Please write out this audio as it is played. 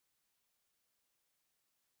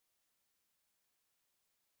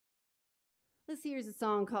This here's a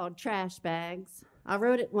song called Trash Bags. I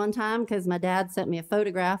wrote it one time because my dad sent me a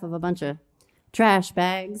photograph of a bunch of trash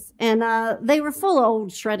bags, and they were full of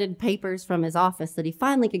old shredded papers from his office that he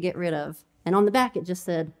finally could get rid of. And on the back it just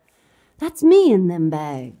said, "That's me in them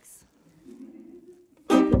bags."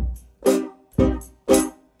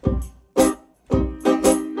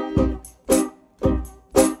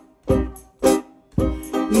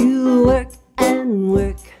 You work and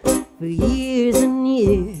work for years and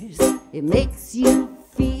years. It makes you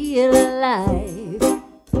feel alive,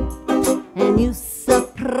 and you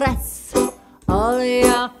suppress all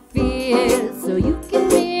your fears so you can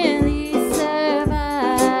really survive.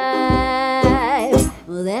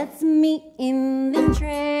 Well, that's me in the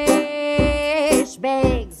trash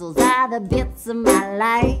bags. Those are the bits of my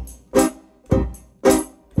life.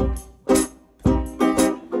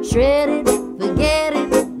 Shred it, forget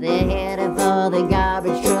it, they're headed for the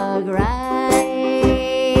garbage truck ride.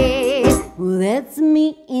 Well, that's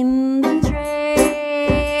me in the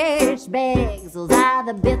trash bags. Those are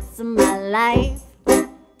the bits of my life.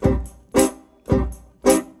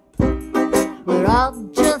 We're all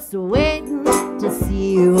just waiting to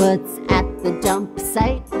see what's at the dump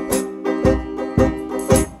site.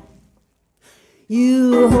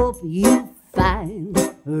 You hope you find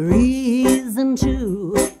a reason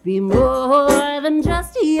to be more than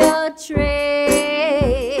just your trade.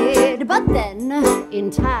 But then, in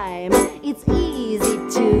time, it's easy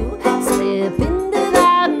to slip into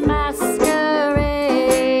that masquerade.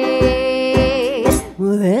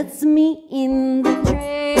 Well, that's me in the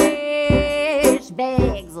trash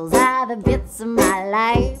bags. Those are the bits of my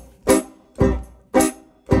life.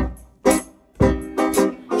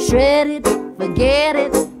 Shred it, forget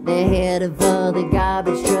it, they're headed for the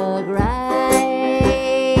garbage truck ride.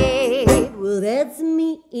 Well, that's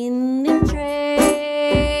me in the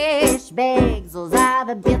trash bags. Those are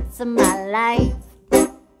the bits of my life.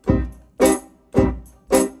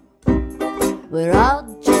 We're all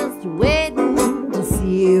just waiting to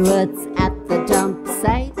see what's at the dump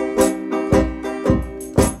site.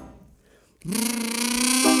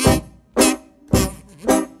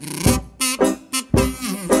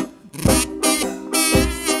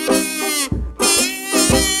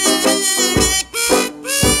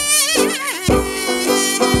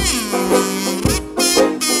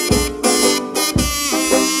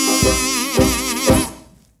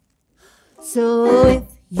 So if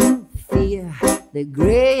you fear the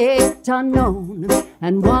great unknown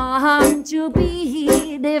and want to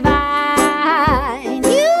be divine,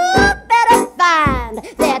 you better find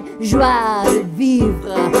that joie de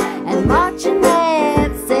vivre and march in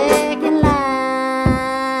that second line.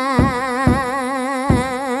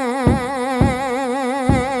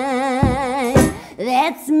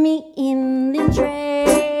 That's me in the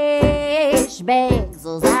trash bags.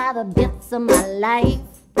 Those are the bits of my life.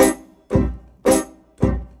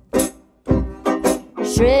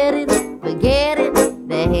 Shred it, forget it,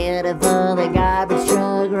 they're headed for the garbage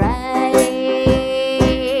truck ride.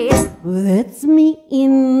 Well, that's me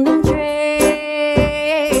in the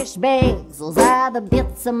trash bags. Those are the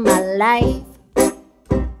bits of my life.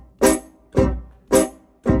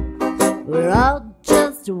 We're all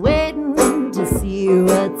just waiting to see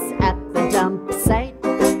what's at the dump site.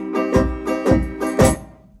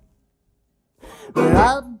 We're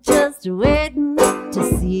all just waiting to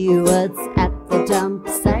see what's at the dump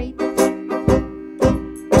site.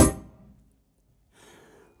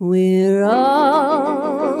 We're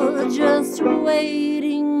all just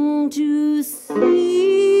waiting to see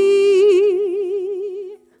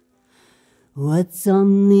what's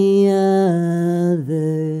on the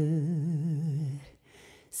other